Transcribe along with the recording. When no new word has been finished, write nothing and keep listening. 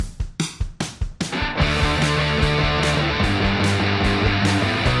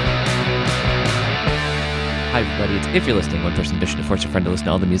Hi, everybody. It's If You're Listening, one person's mission to force your friend to listen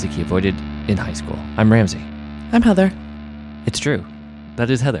to all the music he avoided in high school. I'm Ramsey. I'm Heather. It's true. That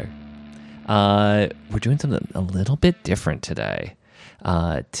is Heather. We're doing something a little bit different today.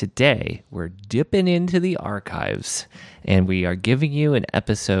 Today, we're dipping into the archives, and we are giving you an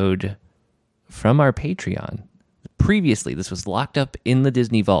episode from our Patreon. Previously, this was locked up in the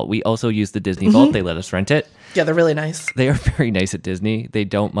Disney Vault. We also use the Disney Vault. They let us rent it. Yeah, they're really nice. They are very nice at Disney. They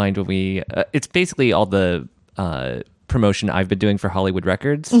don't mind when we... it's basically all the promotion I've been doing for Hollywood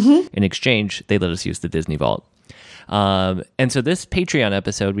Records. In exchange, they let us use the Disney Vault. And so this Patreon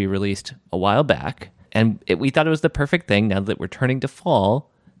episode we released a while back, and we thought it was the perfect thing now that we're turning to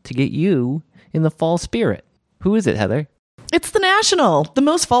fall to get you in the fall spirit. Who is it, Heather? It's The National, the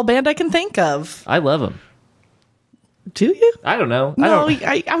most fall band I can think of. I love them. Do you? I don't know. No,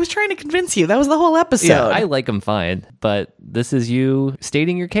 I was trying to convince you. That was the whole episode. Yeah, I like them fine, but this is you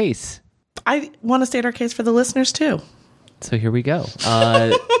stating your case. I want to state our case for the listeners, too. So here we go.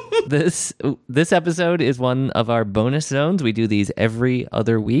 This episode is one of our bonus zones. We do these every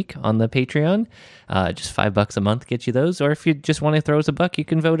other week on the Patreon. Just $5 a month gets you those. Or if you just want to throw us a buck, you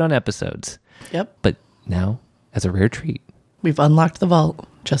can vote on episodes. Yep. But now, as a rare treat, We've unlocked the vault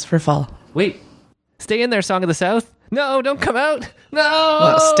just for fall. wait, stay in there, Song of the South. No, don't come out. No.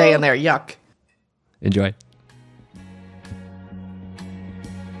 Well, stay in there. Yuck. Enjoy.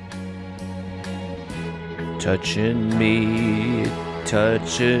 Touching me,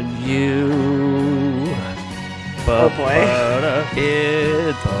 touching you. Oh, boy.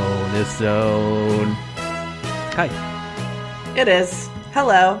 It's bonus zone. Hi. It is.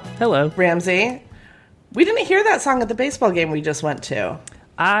 Hello, Hello. Ramsey. We didn't hear that song at the baseball game we just went to.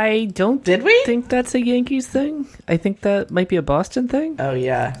 I don't Did we? think that's a Yankees thing. I think that might be a Boston thing. Oh,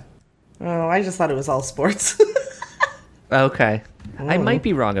 yeah. Oh, I just thought it was all sports. Okay. I might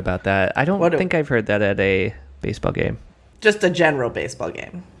be wrong about that. I don't think I've heard that at a baseball game. Just a general baseball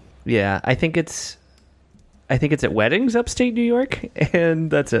game. Yeah, I think it's at weddings upstate New York, and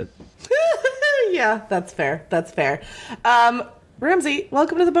that's it. Yeah, that's fair. That's fair. Ramsey,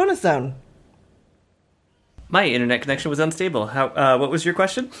 welcome to the bonus zone. My internet connection was unstable. How? What was your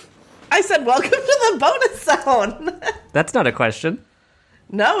question? I said welcome to the bonus zone. That's not a question.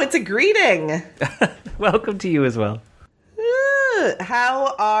 No, it's a greeting. Welcome to you as well.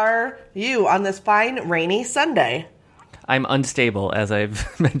 How are you on this fine, rainy Sunday? I'm unstable, as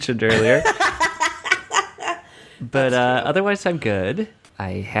I've mentioned earlier. But otherwise, I'm good.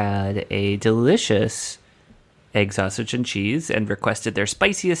 I had a delicious egg sausage and cheese and requested their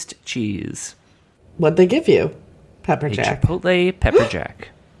spiciest cheese. What'd they give you? Pepper A jack. Chipotle pepper jack.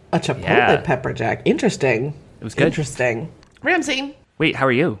 A Chipotle Yeah. pepper jack. Interesting. It was good. Interesting. Ramsey. Wait, how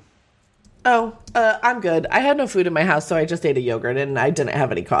are you? Oh, I'm good. I had no food in my house, so I just ate a yogurt, and I didn't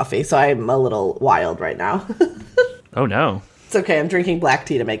have any coffee, so I'm a little wild right now. Oh, no. It's okay. I'm drinking black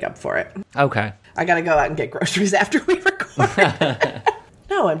tea to make up for it. Okay. I gotta go out and get groceries after we record.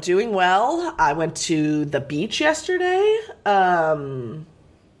 No, I'm doing well. I went to the beach yesterday.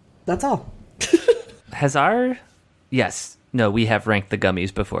 That's all. Yes. No, we have ranked the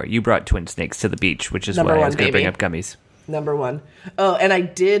gummies before. You brought twin snakes to the beach, which is Number why I one, was going to bring baby. up gummies. Number one. Oh, and I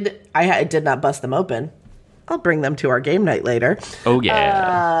did not bust them open. I'll bring them to our game night later. Oh,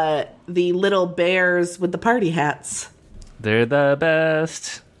 yeah. The little bears with the party hats. They're the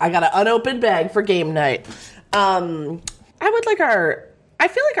best. I got an unopened bag for game night. I feel like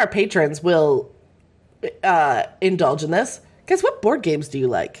our patrons will indulge in this. Guys, what board games do you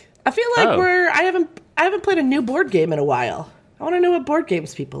like? I feel like I haven't played a new board game in a while. I want to know what board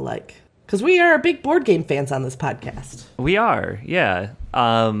games people like. Because we are big board game fans on this podcast. We are, yeah.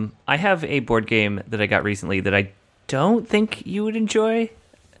 I have a board game that I got recently that I don't think you would enjoy.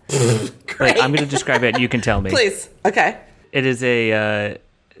 But I'm going to describe it and you can tell me. Please. Okay. It is a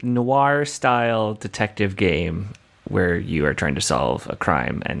noir-style detective game where you are trying to solve a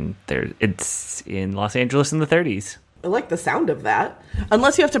crime, and it's in Los Angeles in the 30s. I like the sound of that.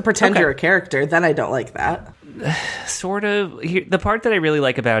 Unless you have to pretend you're a character, then I don't like that. Sort of. The part that I really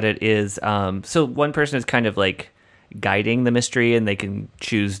like about it is, so one person is kind of like guiding the mystery, and they can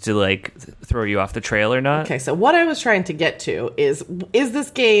choose to like throw you off the trail or not. Okay, so what I was trying to get to is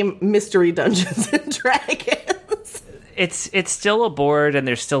this game Mystery Dungeons and Dragons? It's still a board, and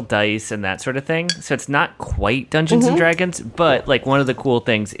there's still dice and that sort of thing. So it's not quite Dungeons and Dragons, but like one of the cool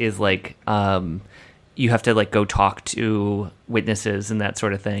things is like you have to like go talk to witnesses and that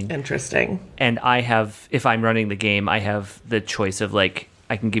sort of thing. Interesting. And if I'm running the game, I have the choice of like,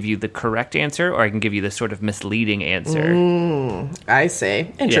 I can give you the correct answer or I can give you the sort of misleading answer. I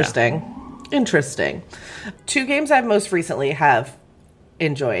see. Interesting. Yeah. Interesting. Two games I've most recently have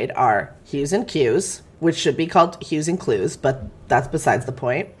enjoyed are Hues and Cues. which should be called Hues and Clues, but that's besides the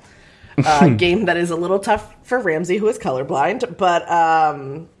point. Game that is a little tough for Ramsey, who is colorblind, but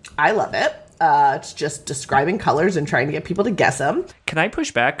I love it. It's just describing colors and trying to get people to guess them. Can I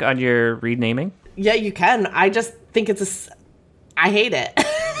push back on your renaming? Yeah, you can. I just think I hate it.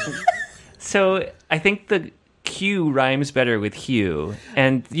 So I think the Q rhymes better with hue,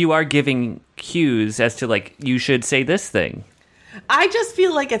 and you are giving cues as to, like, you should say this thing. I just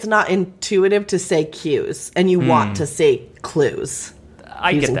feel like it's not intuitive to say cues, and you want to say clues.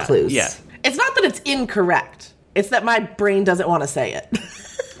 I get that. Clues. Yeah. It's not that it's incorrect. It's that my brain doesn't want to say it.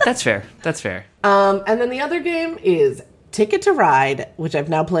 That's fair. And then the other game is Ticket to Ride, which I've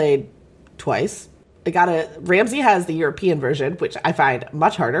now played twice. Ramsey has the European version, which I find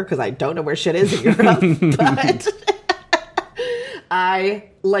much harder because I don't know where shit is in Europe. But I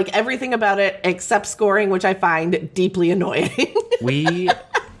like everything about it except scoring, which I find deeply annoying. We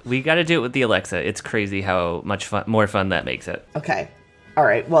got to do it with the Alexa. It's crazy how much more fun that makes it. Okay. All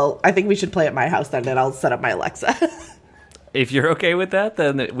right. Well, I think we should play at my house then, and I'll set up my Alexa. If you're okay with that,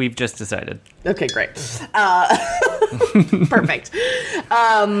 then we've just decided. Okay, great. Perfect.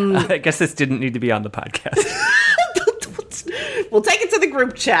 I guess this didn't need to be on the podcast. We'll take it to the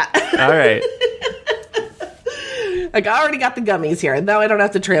group chat. All right. Like, I already got the gummies here. Now I don't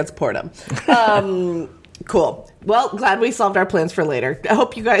have to transport them. Cool. Well, glad we solved our plans for later. I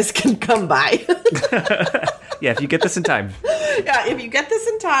hope you guys can come by. Yeah, if you get this in time. Yeah, if you get this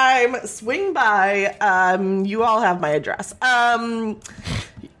in time, swing by. You all have my address.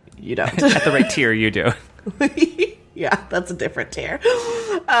 You don't. At the right tier, you do. Yeah, that's a different tier.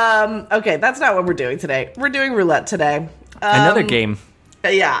 Okay, that's not what we're doing today. We're doing roulette today. Another game.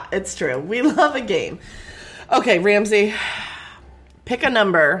 Yeah, it's true. We love a game. Okay, Ramsey, pick a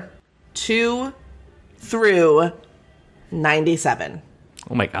number 2 through 97.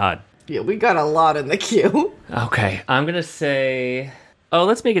 Oh my God. Yeah, we got a lot in the queue. Okay, I'm going to say... Oh,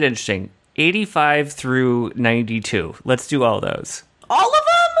 let's make it interesting. 85 through 92. Let's do all those. All of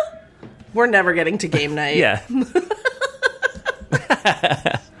them? We're never getting to game night. Yeah.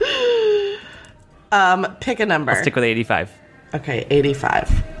 Pick a number. I'll stick with 85. Okay,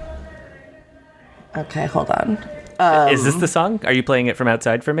 85. Okay, hold on. Is this the song? Are you playing it from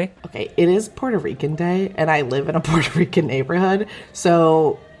outside for me? Okay, it is Puerto Rican Day, and I live in a Puerto Rican neighborhood,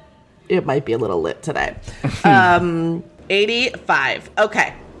 so it might be a little lit today. 85.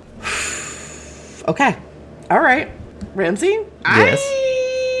 Okay. Okay. All right. Ramsey? Yes.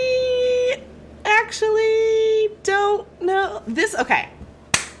 I actually don't know. Okay.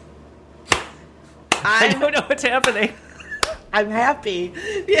 I don't know what's happening. I'm happy.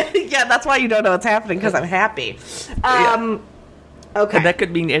 Yeah, that's why you don't know what's happening, because I'm happy. Okay. And that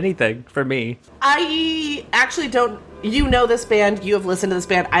could mean anything for me. I actually don't... You know this band. You have listened to this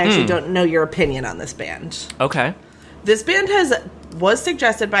band. I actually don't know your opinion on this band. Okay. This band was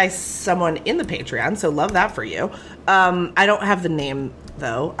suggested by someone in the Patreon, so love that for you. I don't have the name,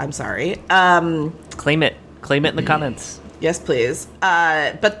 though. I'm sorry. Claim it. Claim it in the comments. Yes, please.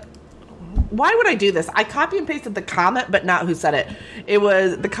 But... why would I do this? I copy and pasted the comment, but not who said it.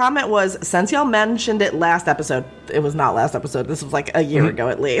 The comment was, since y'all mentioned it last episode, it was not last episode, this was like a year ago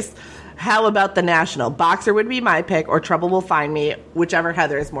at least. How about the National? Boxer would be my pick, or Trouble Will Find Me, whichever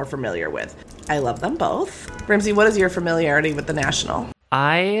Heather is more familiar with. I love them both. Ramsey, what is your familiarity with the National?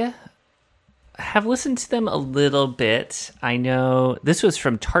 I have listened to them a little bit. I know this was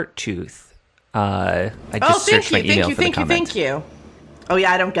from Tart Tooth. I just searched my email for the comment. Thank you. Oh,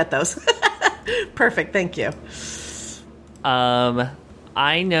 yeah, I don't get those. Perfect, thank you.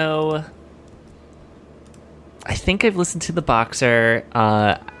 I know... I think I've listened to the Boxer.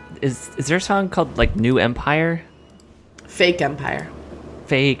 Is there a song called, like, New Empire? Fake Empire.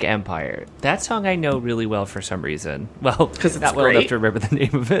 Fake Empire. That song I know really well for some reason. Well, because it's not well enough to remember the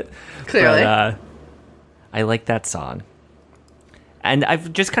name of it. Clearly. But, I like that song. And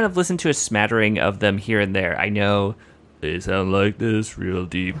I've just kind of listened to a smattering of them here and there. I know... they sound like this real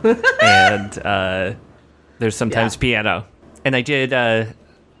deep. And there's sometimes piano. And I did a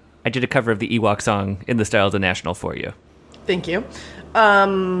cover of the Ewok song in the style of the National for you. Thank you.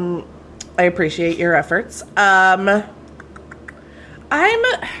 I appreciate your efforts. I'm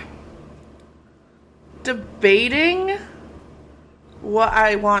debating what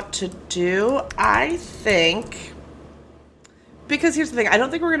I want to do. I think... because here's the thing. I don't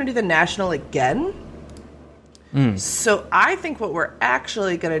think we're going to do the National again. So I think what we're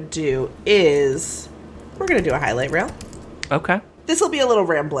actually going to do is we're going to do a highlight reel. Okay. This will be a little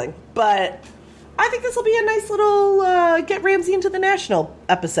rambling, but I think this will be a nice little get Ramsey into the National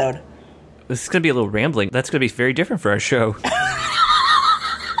episode. This is going to be a little rambling. That's going to be very different for our show.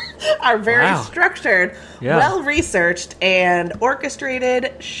 our very Wow. structured, Yeah. well-researched, and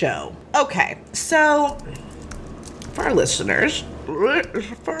orchestrated show. Okay, so for our listeners, I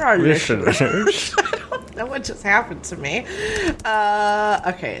don't know what just happened to me.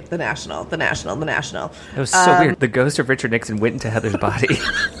 Okay, the National. It was so weird. The ghost of Richard Nixon went into Heather's body.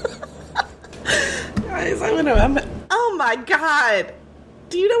 Guys, oh my God.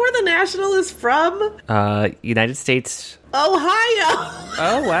 Do you know where the National is from? United States. Ohio.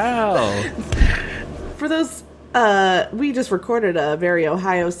 Oh, wow. For those, we just recorded a very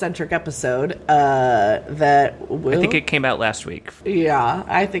Ohio-centric episode that will... I think it came out last week. Yeah,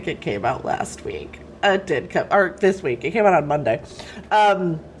 I think it came out last week. It did come, or this week. It came out on Monday.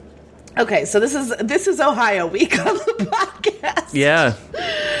 Okay, so this is Ohio Week on the podcast. Yeah.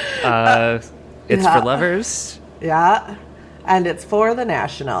 It's for lovers. Yeah, and it's for the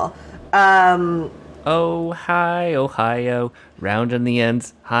National. Oh, hi, Ohio. Round in the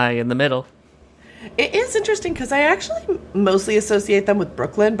ends, high in the middle. It is interesting because I actually mostly associate them with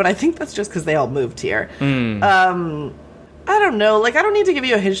Brooklyn, but I think that's just because they all moved here. I don't know. Like, I don't need to give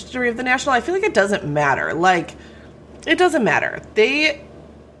you a history of the National. I feel like it doesn't matter. Like, it doesn't matter.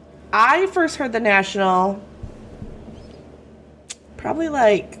 I first heard the National probably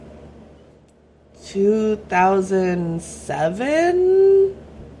like 2007.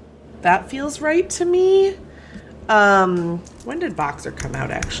 That feels right to me. When did Boxer come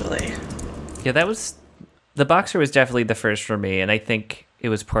out, actually? Yeah, the Boxer was definitely the first for me, and I think it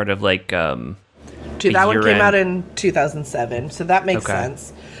was part of like Dude, that one came out in 2007, so that makes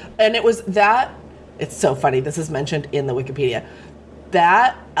sense. And it was that. It's so funny. This is mentioned in the Wikipedia.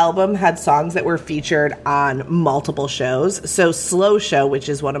 That album had songs that were featured on multiple shows. So Slow Show, which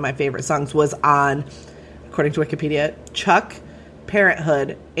is one of my favorite songs, was on, according to Wikipedia, Chuck,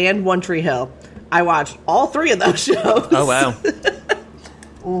 Parenthood, and One Tree Hill. I watched all three of those shows. Oh, wow.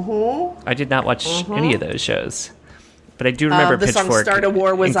 I did not watch any of those shows. But I do remember the Pitchfork song Start a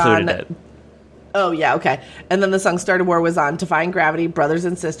War was included on. it. Oh, yeah, okay. And then the song Start a War was on Defying Gravity, Brothers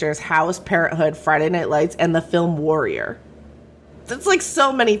and Sisters, House, Parenthood, Friday Night Lights, and the film Warrior. That's like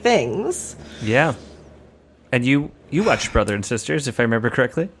so many things. Yeah. And you watched Brother and Sisters, if I remember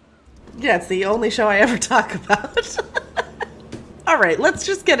correctly? Yeah, it's the only show I ever talk about. All right, let's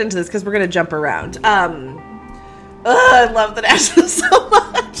just get into this because we're going to jump around. I love the National so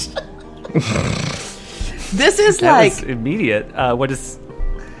much. This is that was immediate. What is...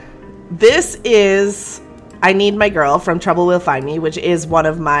 This is I Need My Girl from Trouble Will Find Me, which is one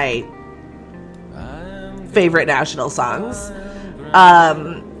of my favorite National songs.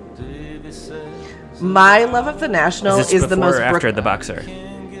 My love of the National is the most... after the Boxer?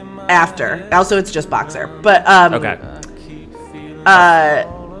 After. Also, it's just Boxer. But, okay.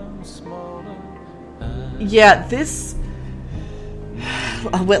 Yeah, this...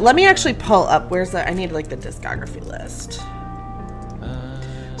 Wait, let me actually pull up. I need, like, the discography list.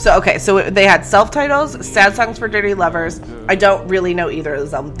 So, okay, so they had self-titles, Sad Songs for Dirty Lovers. I don't really know either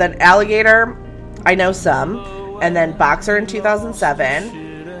of them. Then Alligator, I know some. And then Boxer in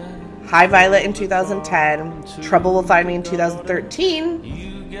 2007. High Violet in 2010. Trouble Will Find Me in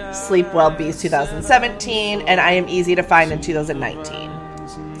 2013. Sleep Well Beast 2017. And I Am Easy to Find in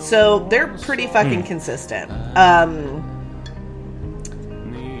 2019. So they're pretty fucking consistent.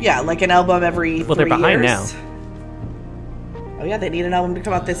 Yeah, like an album every 3 years. Well, they're behind now. Oh, yeah, they need an album to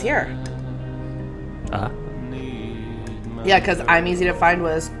come out this year. Yeah, because I'm Easy to Find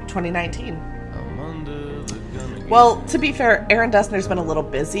was 2019. Well, to be fair, Aaron Dessner's been a little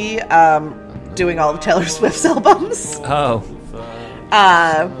busy doing all of Taylor Swift's albums. Oh.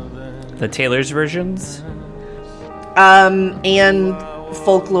 The Taylor's versions? And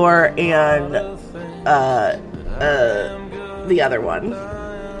Folklore and the other one.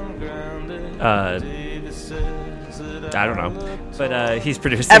 I don't know. But he's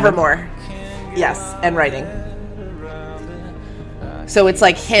producing Evermore. Yes, and writing. So it's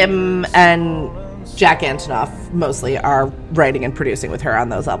like him and Jack Antonoff mostly are writing and producing with her on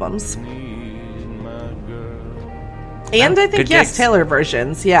those albums. And I think, yes, Taylor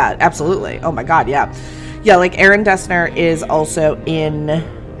versions. Yeah, absolutely. Oh my God, yeah. Yeah, like Aaron Dessner is also in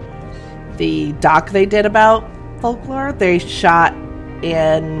the doc they did about Folklore. They shot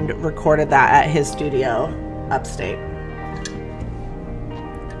and recorded that at his studio upstate.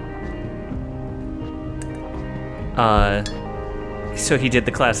 So he did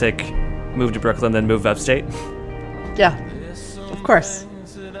the classic move to Brooklyn, then move upstate? Yeah, of course.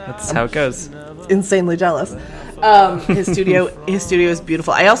 That's how it goes. Insanely jealous. His studio is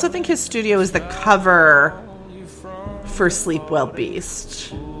beautiful. I also think his studio is the cover for Sleep Well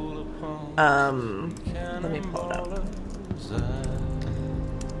Beast. Let me pull it up.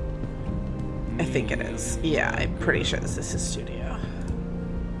 I think it is. Yeah, I'm pretty sure this is his studio.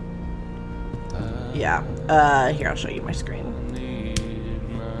 Yeah. Here, I'll show you my screen.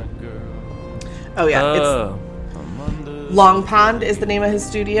 Oh, yeah. It's Long Pond is the name of his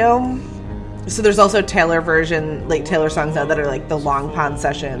studio. So there's also Taylor songs now that are like the Long Pond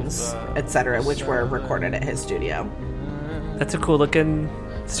sessions, etc., which were recorded at his studio. That's a cool looking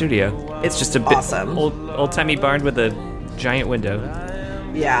studio. It's just a awesome. old timey barn with a giant window.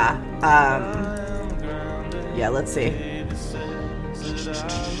 Yeah. Yeah, let's see.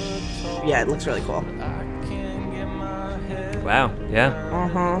 Yeah, it looks really cool. Wow,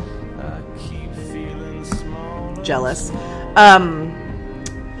 yeah. Jealous.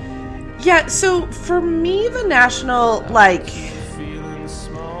 Yeah, so for me, the National, like,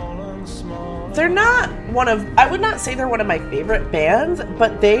 they're not I would not say they're one of my favorite bands,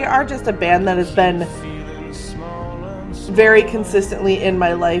 but they are just a band that has been very consistently in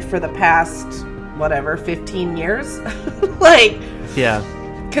my life for the past, 15 years. Like, yeah.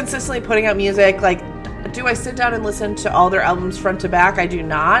 Consistently putting out music. Like, do I sit down and listen to all their albums front to back? I do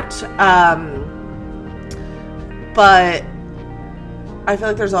not. But I feel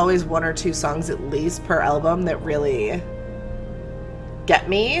like there's always one or two songs at least per album that really get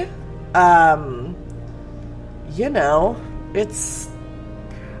me. I'm going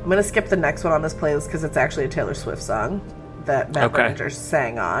to skip the next one on this playlist because it's actually a Taylor Swift song that Matt Berninger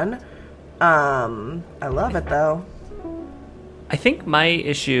sang on. I love it, though. I think my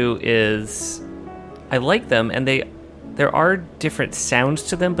issue is I like them, and there are different sounds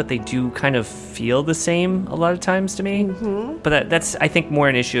to them, but they do kind of feel the same a lot of times to me. Mm-hmm. But that's, I think, more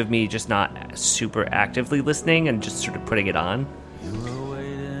an issue of me just not super actively listening and just sort of putting it on.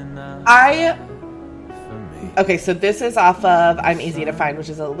 Okay, so this is off of I'm Easy to Find, which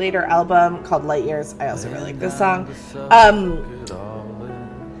is a later album called Light Years. I also really like this song.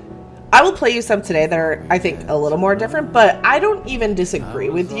 I will play you some today that are, I think, a little more different, but I don't even disagree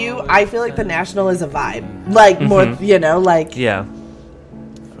with you. I feel like the National is a vibe. Like, more, like... Yeah.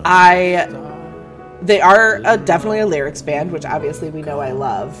 They are definitely a lyrics band, which obviously we know I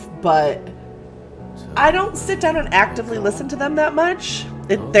love, but I don't sit down and actively listen to them that much.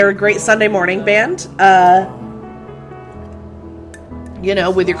 They're a great Sunday morning band,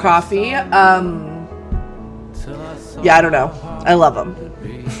 with your coffee. Yeah, I don't know. I love them.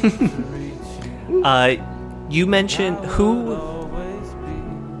 You mentioned who?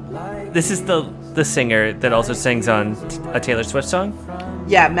 This is the singer that also sings on a Taylor Swift song?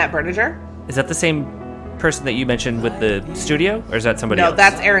 Yeah, Matt Berninger. Is that the same person that you mentioned with the studio, or is that somebody else? No,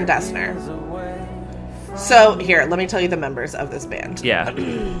 that's Aaron Dessner. So, here, let me tell you the members of this band. Yeah.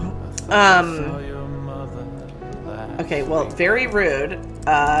 Okay, well, very rude.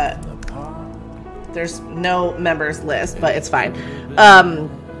 There's no members list, but it's fine.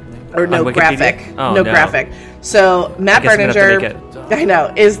 Or no graphic. Oh, no graphic. So, Matt Berninger, I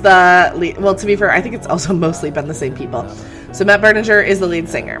know, is the lead. Well, to be fair, I think it's also mostly been the same people. So, Matt Berninger is the lead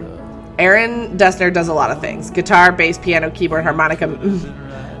singer. Aaron Dessner does a lot of things. Guitar, bass, piano, keyboard, harmonica,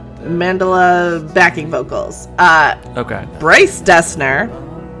 mandala, backing vocals. Okay. Bryce Dessner,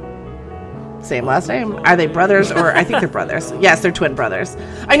 same last name. Are they brothers? Or I think they're brothers. Yes, they're twin brothers.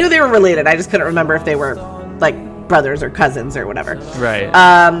 I knew they were related. I just couldn't remember if they were, like, brothers or cousins or whatever. Right.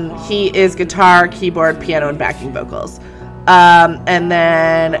 He is guitar, keyboard, piano, and backing vocals. And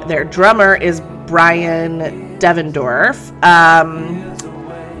then their drummer is Brian Devendorf.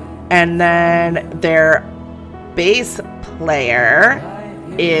 And then their bass player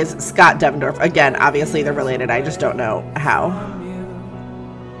is Scott Devendorf. Again, obviously they're related. I just don't know how.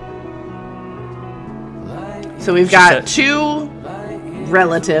 So we've got two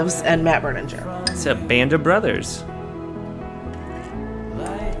relatives and Matt Berninger. It's a band of brothers.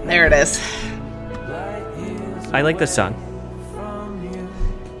 There it is. I like this song.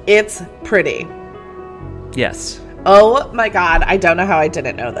 It's pretty. Yes. Oh my God, I don't know how I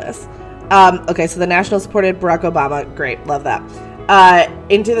didn't know this. Okay, so the National supported Barack Obama. Great, love that.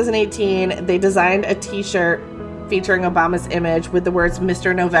 In 2018, they designed a t-shirt featuring Obama's image with the words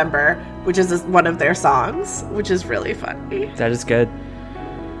Mr. November, which is one of their songs, which is really funny. That is good.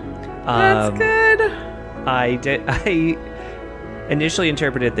 That's good. I initially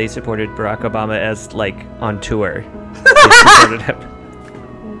interpreted they supported Barack Obama as, like, on tour. They supported him.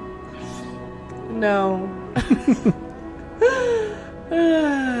 No.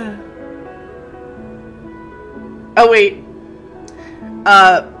 Oh, wait.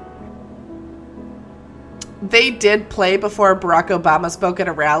 They did play before Barack Obama spoke at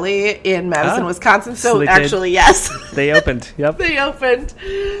a rally in Madison, Wisconsin. So actually, did. Yes. They opened. Yep. They opened.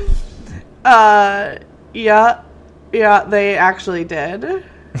 Yeah, they actually did.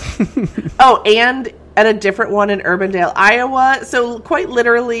 Oh, and at a different one in Urbandale, Iowa. So quite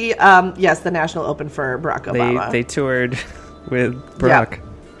literally, yes, the National Open for Barack Obama. They toured with Barack. Yep.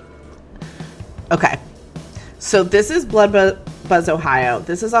 Okay. So this is Blood Buzz, Ohio.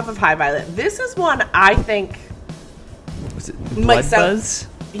 This is off of High Violet. This is one I think... Was it Blood Buzz?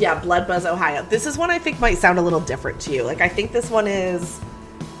 Yeah, Blood Buzz, Ohio. This is one I think might sound a little different to you. Like, I think this one is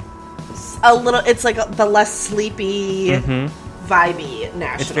a little... It's like the less sleepy, vibey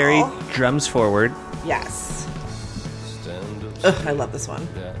National. It's very drums forward. Yes. Ugh, I love this one.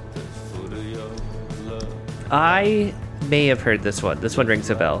 I may have heard this one. This one rings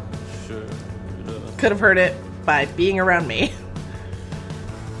a bell. Could have heard it by being around me.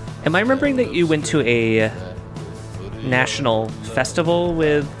 Am I remembering that you went to a national festival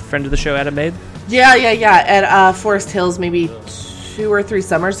with friend of the show, Adam Maid? Yeah. At Forest Hills maybe 2 or 3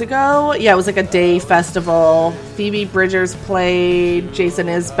 summers ago. Yeah, it was like a day festival. Phoebe Bridgers played, Jason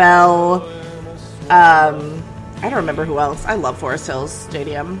Isbell. I don't remember who else. I love Forest Hills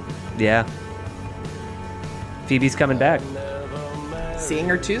Stadium. Yeah. Phoebe's coming back. Seeing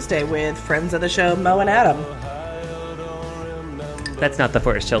her Tuesday with friends of the show, Mo and Adam. That's not the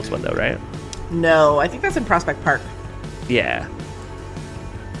Forest Hills one, though, right? No, I think that's in Prospect Park. Yeah.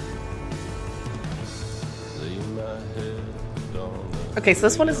 Okay, so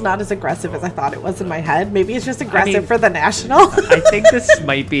this one is not as aggressive as I thought it was in my head. Maybe it's just aggressive for the National. I think this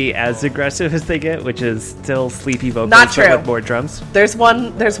might be as aggressive as they get, which is still sleepy vocals, not true. But with more drums. There's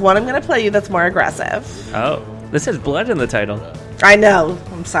one I'm going to play you that's more aggressive. Oh, this has blood in the title. I know.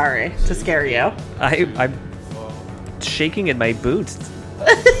 I'm sorry to scare you. I'm shaking in my boots.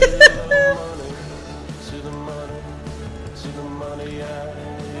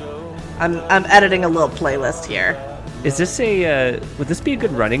 I'm editing a little playlist here. Is this would this be a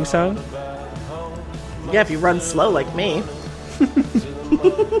good running song? Yeah, if you run slow like me.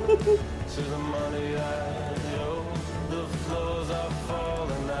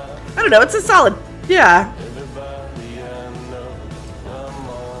 I don't know, it's a solid, yeah.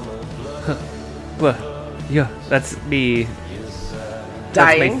 Well, yeah, that's me.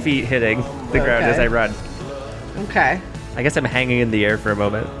 Dying? That's my feet hitting the ground as I run. Okay. I guess I'm hanging in the air for a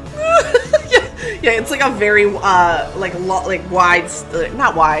moment. Yeah, it's like a very wide,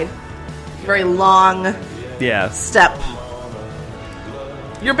 not wide, very long step.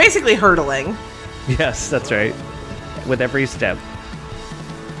 You're basically hurdling. Yes, that's right. With every step.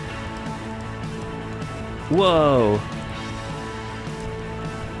 Whoa.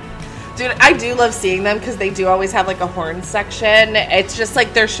 Dude, I do love seeing them because they do always have like a horn section. It's just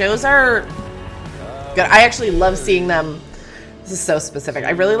like their shows are good. I actually love seeing them. This is so specific. I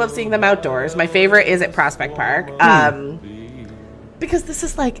really love seeing them outdoors. My favorite is at Prospect Park. Because this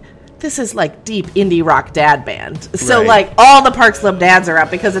is like deep indie rock dad band. So right. Like all the Park Slope dads are up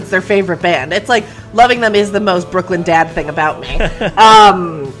because it's their favorite band. It's like loving them is the most Brooklyn dad thing about me.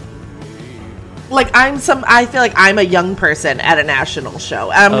 I feel like I'm a young person at a national show.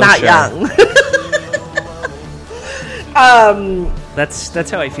 I'm not young.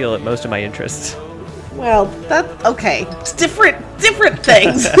 That's how I feel at most of my interests. Well, okay. It's different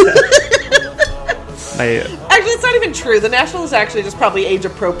things. Actually, it's not even true. The National is actually just probably age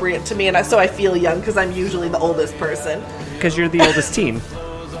appropriate to me, and so I feel young because I'm usually the oldest person. Because you're the oldest team.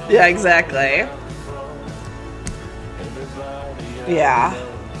 Yeah, exactly. Yeah.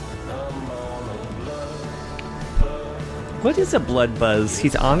 What is a blood buzz?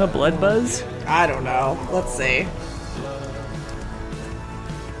 He's on a blood buzz? I don't know. Let's see.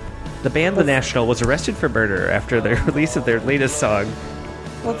 The band The National was arrested for murder after the release of their latest song.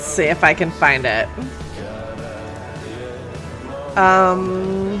 Let's see if I can find it.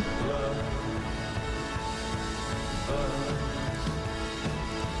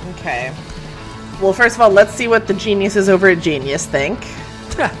 Okay. Well, first of all, let's see what the geniuses over at Genius think.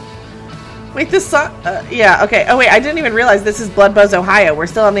 Wait, this song... yeah, okay. Oh, wait, I didn't even realize this is Blood Buzz, Ohio. We're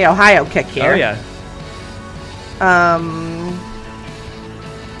still on the Ohio kick here. Oh, yeah.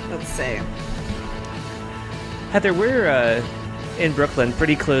 Let's see. Heather, we're in Brooklyn,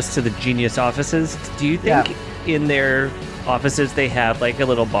 pretty close to the Genius offices. Do you think in their offices they have, like, a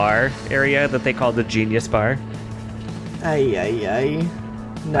little bar area that they call the Genius Bar? Ay.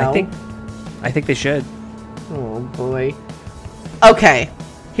 No. I think they should. Oh, boy. Okay.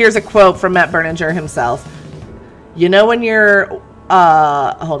 Here's a quote from Matt Berninger himself. You know when you're...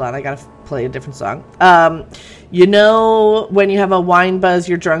 hold on, I gotta play a different song. You know when you have a wine buzz,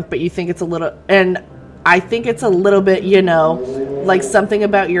 you're drunk, but you think it's a little... And I think it's a little bit, like something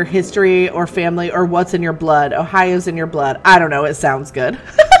about your history or family or what's in your blood. Ohio's in your blood. I don't know. It sounds good.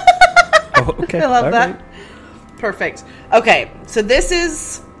 Oh, okay. I love All that. right. Perfect. Okay, so this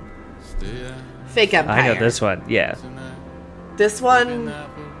is Fake Empire. I know this one. Yeah. This one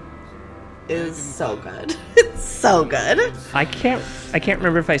is so good. It's so good. I can't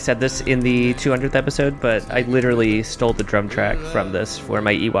remember if I said this in the 200th episode, but I literally stole the drum track from this for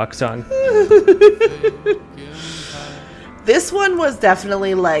my Ewok song. This one was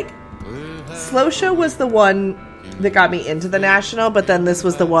definitely like, Slow Show was the one that got me into the National, but then this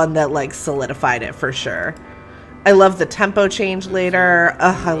was the one that like solidified it for sure. I love the tempo change later.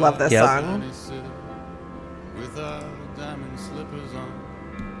 Ugh, I love this song.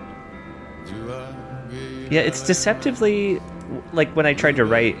 Yeah, it's deceptively, like when I tried to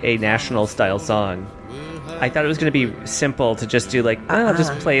write a National style song, I thought it was going to be simple to just do like, I'll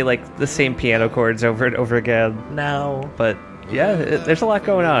just play like the same piano chords over and over again. No. But yeah, there's a lot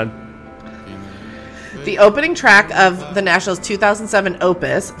going on. The opening track of the National's 2007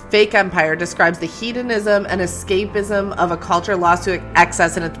 opus, Fake Empire, describes the hedonism and escapism of a culture lost to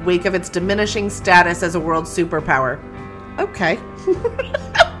excess in its wake of its diminishing status as a world superpower. Okay.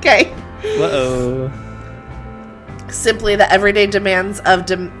 Okay. Uh-oh. Simply, the everyday demands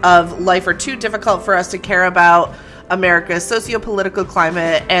of life are too difficult for us to care about America's socio-political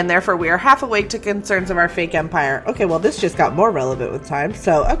climate, and therefore we are half awake to concerns of our fake empire. Okay, well, this just got more relevant with time,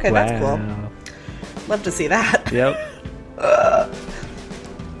 so okay, wow. That's cool. Love to see that. Yep.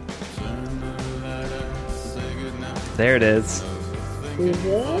 There it is.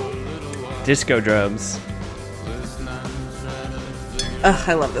 Mm-hmm. Disco drums.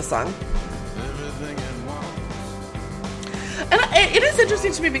 I love this song. And it is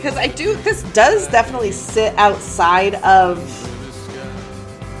interesting to me because this does definitely sit outside of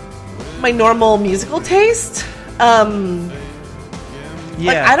my normal musical taste.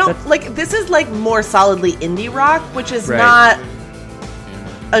 Yeah, I don't like, this is like more solidly indie rock, which is not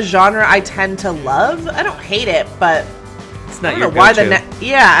a genre I tend to love. I don't hate it, but it's not your go-to.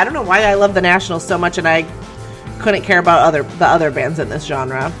 I don't know why I love the National so much, and I couldn't care about the other bands in this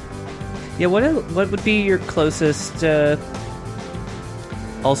genre. Yeah, what would be your closest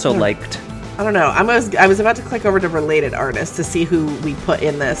also liked? I don't know. I was about to click over to related artists to see who we put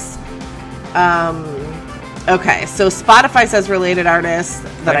in this. Okay, so Spotify says related artists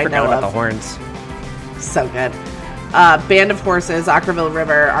that I know about of. The Horns. So good. Band of Horses, Ockerville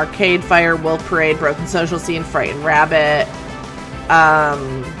River, Arcade Fire, Wolf Parade, Broken Social Scene, Frightened Rabbit,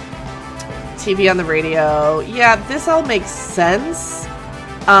 TV on the Radio. Yeah, this all makes sense.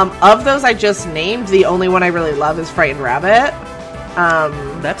 Of those I just named, the only one I really love is Frightened Rabbit.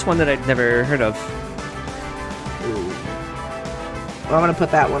 That's one that I'd never heard of. Well, I'm going to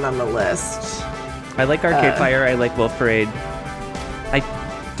put that one on the list. I like Arcade Fire. I like Wolf Parade. I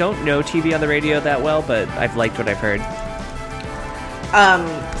don't know TV on the Radio that well, but I've liked what I've heard.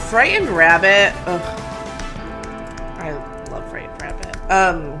 Frightened Rabbit. I love Frightened Rabbit.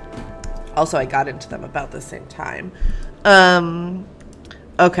 Also, I got into them about the same time.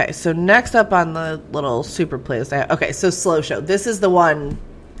 Okay, so next up on the little super playlist. Okay, so Slow Show. This is the one.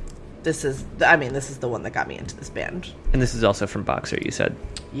 This is the one that got me into this band. And this is also from Boxer, you said.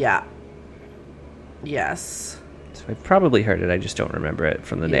 Yeah. Yes. So I probably heard it. I just don't remember it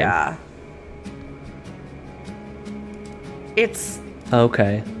from the name. Yeah. It's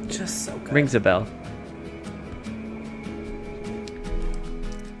okay. Just so good. Rings a bell.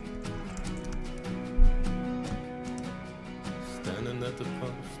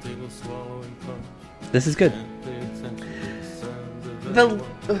 This is good.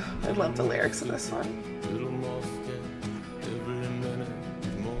 I love the lyrics of this one.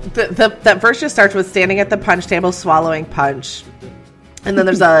 That verse just starts with standing at the punch table, swallowing punch. And then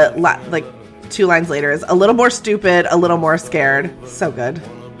there's like 2 lines later is a little more stupid, a little more scared. So good.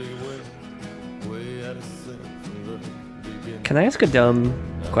 Can I ask a dumb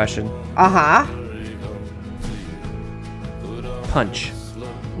question? Uh-huh. Punch.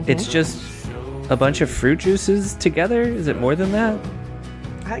 Mm-hmm. It's just a bunch of fruit juices together? Is it more than that?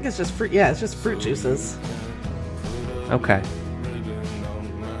 I think it's just fruit. Yeah, it's just fruit juices. Okay.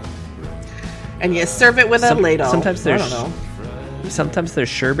 And you serve it with a ladle. Sometimes there's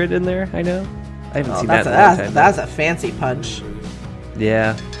sherbet in there, I know. I haven't seen that in a long time. That's a fancy punch.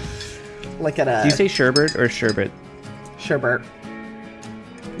 Yeah. Like at a... Do you say sherbet or sherbet? Sherbet.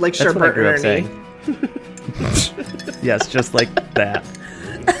 Like That's sherbet Ernie. Yes, just like that.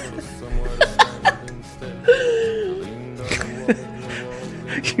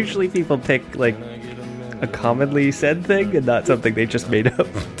 Usually people pick like a commonly said thing and not something they just made up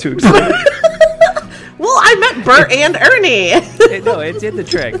to explain. Well, I meant Bert and Ernie. No, it did the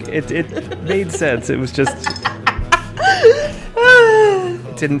trick. It made sense. It was just...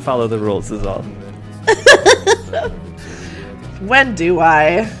 It didn't follow the rules is all. When do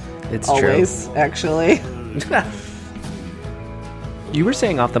I? It's always, true. Actually. You were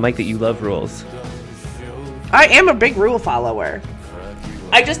saying off the mic that you love rules. I am a big rule follower.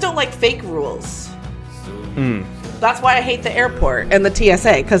 I just don't like fake rules. That's why I hate the airport and the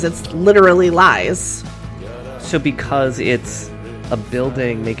TSA, because it's literally lies. So because it's a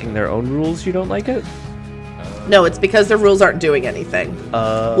building making their own rules, you don't like it? No, it's because the rules aren't doing anything.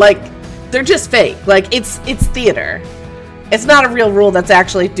 Like, they're just fake. Like, it's theater. It's not a real rule that's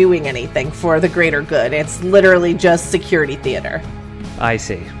actually doing anything for the greater good. It's literally just security theater. I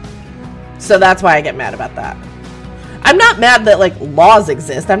see. So that's why I get mad about that. I'm not mad that, like, laws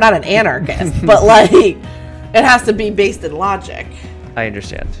exist. I'm not an anarchist. But, like, it has to be based in logic. I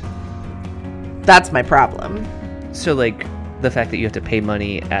understand. That's my problem. So, like, the fact that you have to pay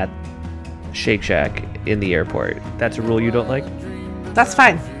money at Shake Shack in the airport, that's a rule you don't like? That's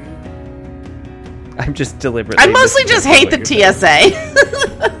fine. I'm just deliberately... I mostly just hate the TSA.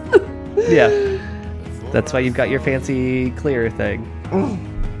 Yeah. That's why you've got your fancy clear thing.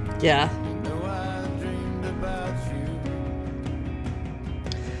 Yeah.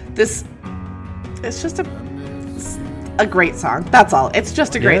 This... It's just a great song. That's all. It's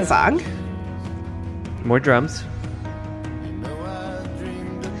just a great song. More drums.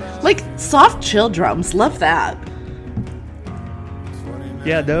 Like, soft, chill drums. Love that.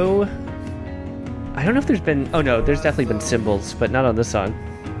 Yeah, no... I don't know if there's been... Oh, no, there's definitely been cymbals, but not on this song.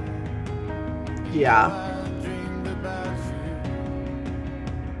 Yeah.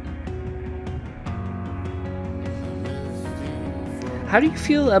 How do you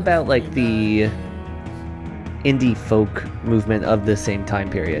feel about, like, the indie folk movement of the same time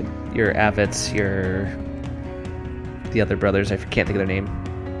period? Your Avets, your... the other brothers, I can't think of their name.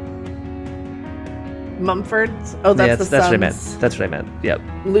 Mumfords? Oh, that's that's what I meant. Sons. That's what I meant. Yep.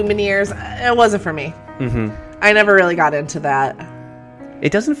 Lumineers. It wasn't for me. Mm-hmm. I never really got into that.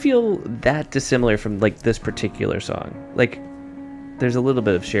 It doesn't feel that dissimilar from, like, this particular song. Like, there's a little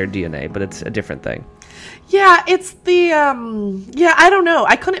bit of shared DNA, but it's a different thing. Yeah, it's the, yeah, I don't know.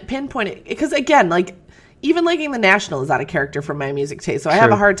 I couldn't pinpoint it. Because, again, like, even liking The National is out of character from my music taste, so I have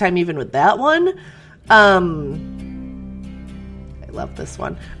a hard time even with that one. I love this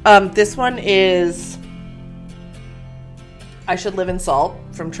one. This one is... I Should Live in Salt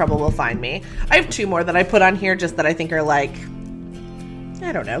from Trouble Will Find Me. I have two more that I put on here just that I think are, like,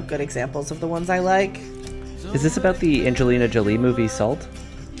 I don't know, good examples of the ones I like. Is this about the Angelina Jolie movie Salt?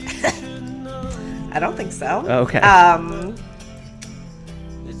 I don't think so. Oh, okay.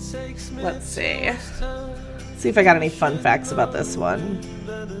 Let's see. See if I got any fun facts about this one.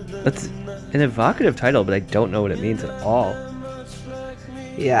 That's an evocative title, but I don't know what it means at all.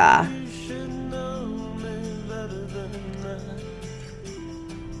 Yeah.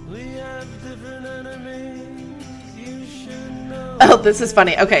 Oh, this is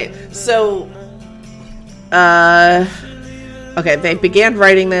funny. Okay, so... okay, they began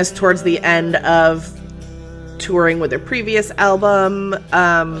writing this towards the end of touring with their previous album.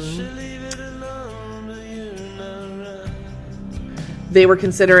 They were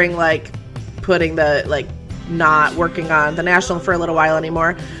considering, like, putting the, like, not working on The National for a little while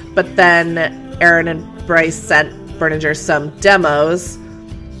anymore. But then Aaron and Bryce sent Berninger some demos,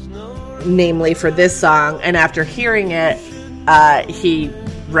 namely for this song. And after hearing it, he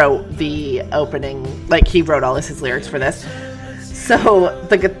wrote the opening, like, he wrote all of his lyrics for this. So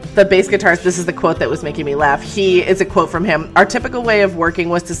the bass guitarist, this is the quote that was making me laugh. It's a quote from him. Our typical way of working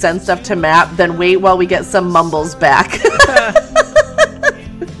was to send stuff to Matt, then wait while we get some mumbles back.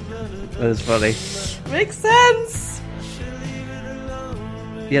 That is funny. Makes sense.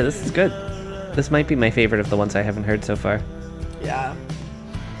 Yeah, this is good. This might be my favorite of the ones I haven't heard so far. Yeah.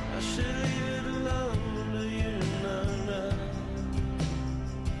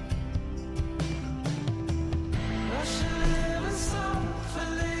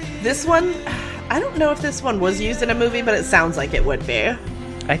 This one, I don't know if this one was used in a movie, but it sounds like it would be.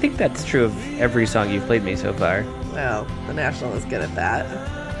 I think that's true of every song you've played me so far. Well, The National is good at that.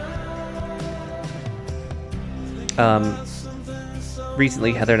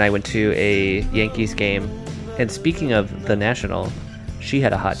 Recently, Heather and I went to a Yankees game, and speaking of The National, she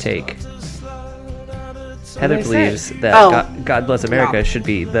had a hot take. Heather believes that God Bless America should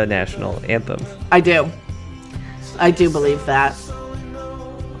be the national anthem. I do believe that.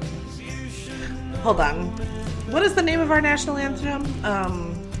 Hold on. What is the name of our national anthem?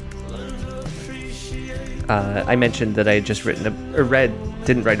 I mentioned that I had just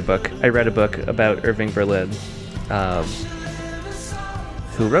didn't write a book. I read a book about Irving Berlin,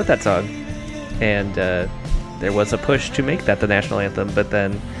 who wrote that song. And there was a push to make that the national anthem, but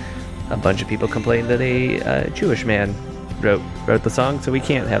then a bunch of people complained that a Jewish man wrote the song, so we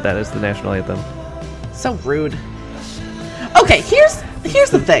can't have that as the national anthem. So rude. Okay, here's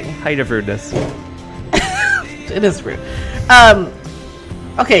the thing. Height of rudeness. It is rude.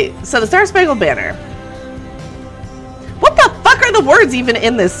 Okay, so the Star Spangled Banner. What the fuck are the words even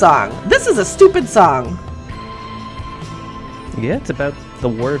in this song? This is a stupid song. Yeah, it's about the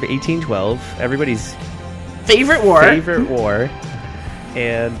War of 1812. Everybody's favorite war.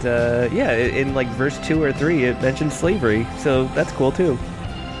 And yeah, in like verse 2 or 3, it mentions slavery, so that's cool too.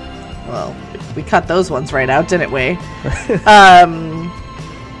 Well, we cut those ones right out, didn't we?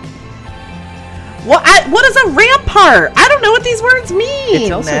 What is a rampart? I don't know what these words mean.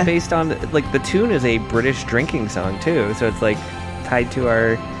 It's also based on, like, the tune is a British drinking song too, so it's like tied to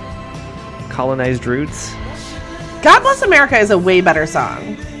our colonized roots. God Bless America is a way better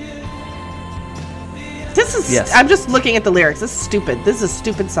song. This is... Yes. I'm just looking at the lyrics. This is stupid. This is a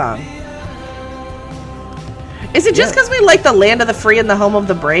stupid song. Is it just because we like the land of the free and the home of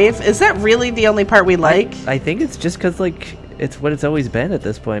the brave? Is that really the only part we like? I think it's just because, like, it's what it's always been at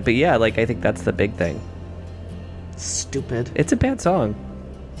this point. But yeah, like, I think that's the big thing. Stupid. It's a bad song.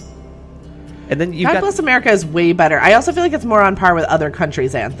 And then God Bless America is way better. I also feel like it's more on par with other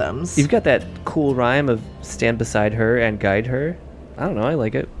countries' anthems. You've got that cool rhyme of stand beside her and guide her. I don't know. I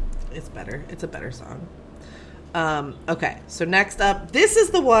like it. It's better. It's a better song. Okay, so next up, this is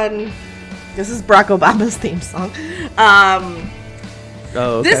the one. This is Barack Obama's theme song.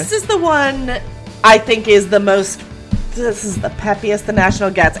 Okay. This is the one I think is the most. This is the peppiest the National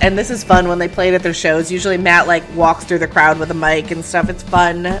gets, and this is fun when they play it at their shows. Usually Matt like walks through the crowd with a mic and stuff. It's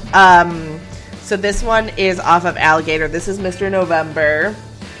fun. So this one is off of Alligator. This is Mr. November.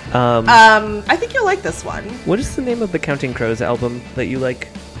 I think you'll like this one. What is the name of the Counting Crows album that you like?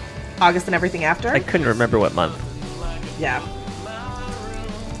 August and Everything After? I couldn't remember what month. Yeah.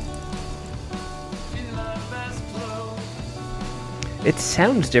 It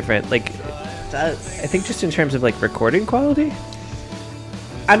sounds different. Like, it does. I think just in terms of like recording quality.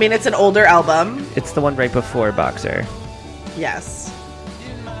 I mean, it's an older album. It's the one right before Boxer. Yes.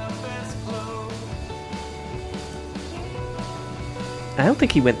 I don't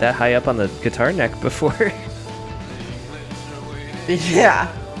think he went that high up on the guitar neck before. Yeah,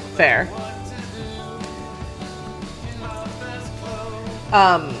 fair.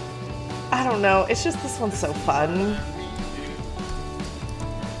 I don't know. It's just this one's so fun.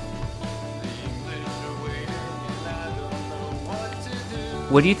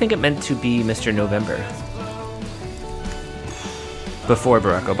 What do you think it meant to be Mr. November? Before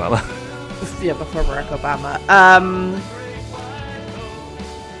Barack Obama. Yeah, before Barack Obama.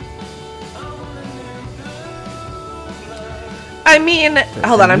 I mean,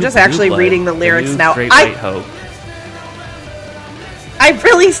 hold on, I'm just actually reading the lyrics now. Great White Hope. I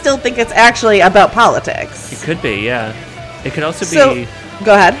really still think it's actually about politics. It could be, yeah. It could also be...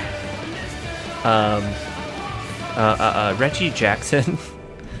 Go ahead. Reggie Jackson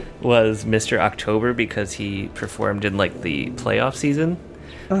was Mr. October because he performed in, like, the playoff season.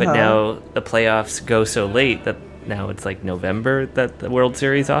 But now the playoffs go so late that now it's, like, November that the World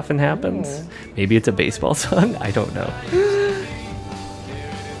Series often happens. Maybe it's a baseball song. I don't know.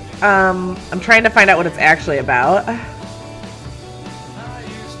 I'm trying to find out what it's actually about.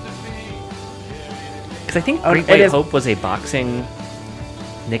 Because I think Great White Hope was a boxing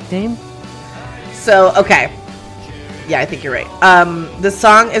nickname. So, okay. Yeah, I think you're right. The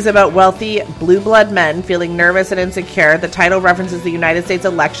song is about wealthy blue blood men feeling nervous and insecure. The title references the United States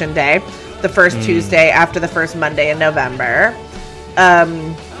Election Day, the first Tuesday after the first Monday in November.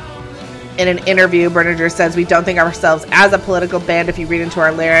 In an interview, Berninger says, "We don't think of ourselves as a political band. If you read into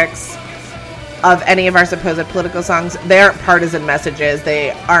our lyrics of any of our supposed political songs, they aren't partisan messages.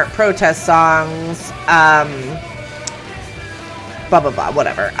 They aren't protest songs. Blah, blah, blah,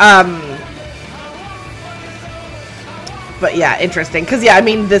 whatever." But yeah, interesting. Because, yeah, I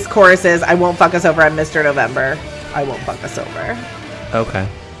mean, this chorus is, "I won't fuck us over on Mr. November. I won't fuck us over." Okay.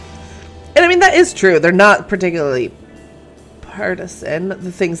 And I mean, that is true. They're not particularly partisan.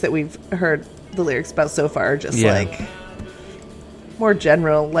 The things that we've heard the lyrics about so far are just like more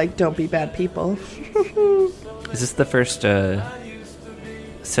general, like, don't be bad people. Is this the first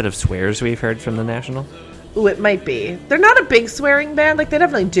set of swears we've heard from the National? Ooh, it might be. They're not a big swearing band. Like, they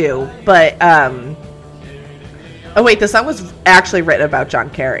definitely do. But, oh, wait, the song was actually written about John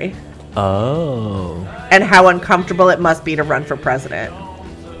Kerry. Oh. And how uncomfortable it must be to run for president.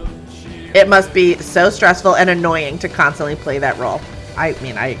 It must be so stressful and annoying to constantly play that role. I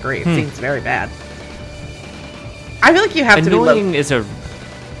mean, I agree. It seems very bad. I feel like you have annoying to be... is a...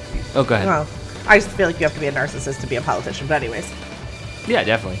 Oh, go ahead. Well, I just feel like you have to be a narcissist to be a politician. But anyways. Yeah,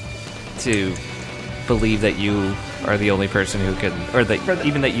 definitely. To believe that you are the only person who can, or that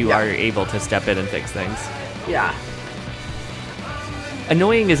even that you are able to step in and fix things. Yeah.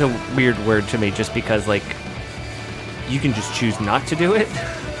 Annoying is a weird word to me, just because like you can just choose not to do it.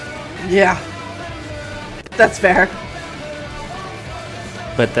 Yeah, that's fair.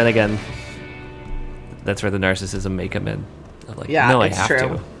 But then again, that's where the narcissism may come in. I'm like, yeah, no, it's I have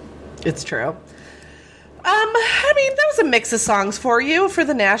true. to. It's true. I mean, that was a mix of songs for you for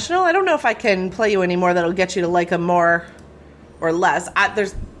the National. I don't know if I can play you any more that'll get you to like them more or less.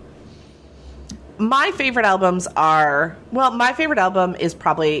 My favorite albums are, well, my favorite album is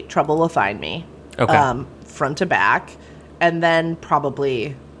probably Trouble Will Find Me. Okay. Front to back. And then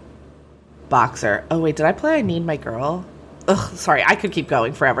probably Boxer. Oh, wait, did I play I Need My Girl? Ugh, sorry, I could keep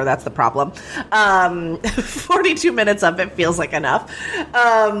going forever. That's the problem. 42 minutes of it feels like enough.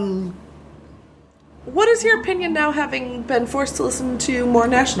 What is your opinion now, having been forced to listen to more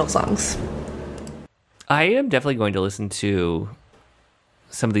National songs? I am definitely going to listen to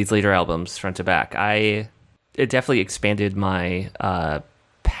some of these later albums front to back. It definitely expanded my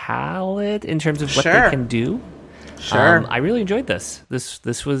palette in terms of what they can do. Sure. I really enjoyed this.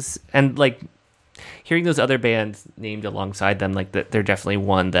 This was, and like hearing those other bands named alongside them, like that, they're definitely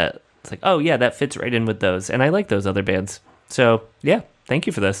one that it's like, oh yeah, that fits right in with those, and I like those other bands. So yeah, thank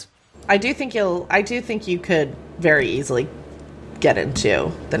you for this. I do think you could very easily get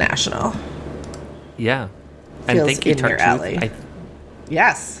into the National. Yeah, and Feels thank you, in your alley.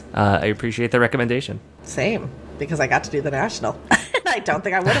 Yes. I appreciate the recommendation. Same, because I got to do the National. I don't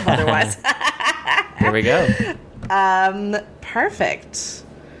think I would have otherwise. There we go. Perfect.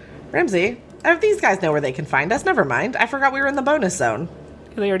 Ramsey, these guys know where they can find us. Never mind. I forgot we were in the bonus zone.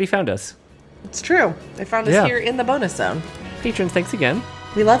 Yeah, they already found us. It's true. They found us here in the bonus zone. Patrons, thanks again.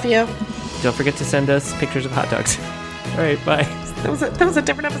 We love you. Don't forget to send us pictures of hot dogs. All right, bye. That was a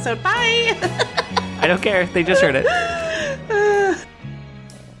different episode. Bye. I don't care. They just heard it.